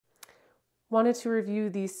Wanted to review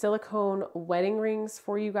these silicone wedding rings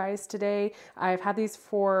for you guys today. I've had these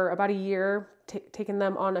for about a year, taken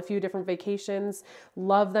them on a few different vacations.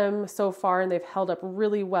 Love them so far, and they've held up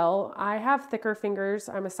really well. I have thicker fingers.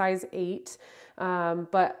 I'm a size 8.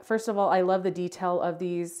 But first of all, I love the detail of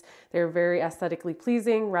these. They're very aesthetically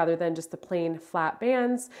pleasing rather than just the plain flat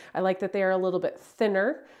bands. I like that they are a little bit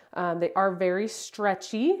thinner. They are very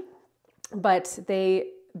stretchy, but they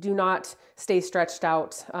do not stay stretched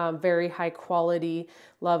out. Very high quality.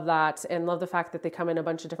 Love that. And love the fact that they come in a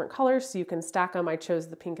bunch of different colors so you can stack them. I chose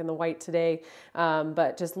the pink and the white today.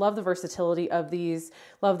 But just love the versatility of these.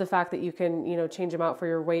 Love the fact that you can, change them out for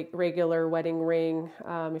your regular wedding ring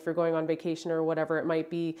if you're going on vacation or whatever it might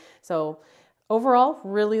be. So overall,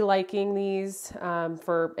 really liking these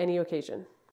for any occasion.